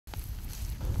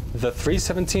The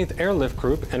 317th Airlift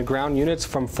Group and ground units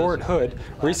from Fort Hood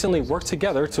recently worked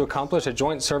together to accomplish a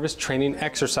joint service training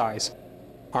exercise.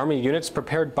 Army units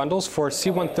prepared bundles for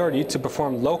C-130 to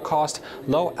perform low-cost,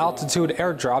 low-altitude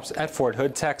airdrops at Fort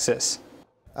Hood, Texas.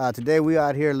 Today we are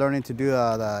out here learning to do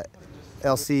the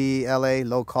LCLA,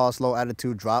 low-cost,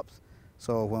 low-altitude drops.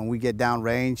 So when we get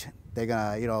downrange, they're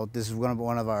gonna, this is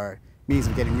one of our means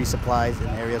of getting resupplies in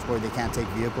areas where they can't take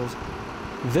vehicles.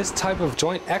 This type of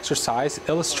joint exercise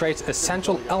illustrates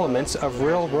essential elements of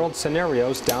real-world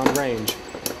scenarios downrange.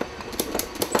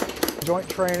 Joint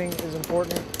training is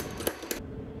important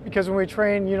because when we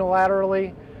train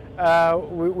unilaterally,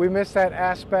 we miss that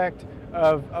aspect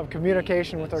of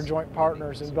communication with our joint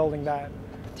partners and building that.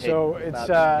 So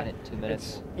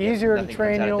it's easier to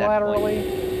train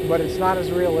unilaterally, but it's not as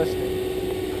realistic.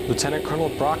 Lieutenant Colonel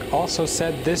Brock also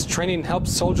said this training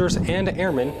helps soldiers and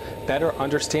airmen better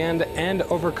understand and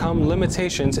overcome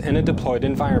limitations in a deployed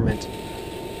environment.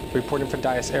 Reporting for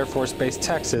Dyess Air Force Base,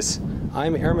 Texas,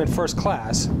 I'm Airman First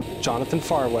Class Jonathan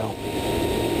Farwell.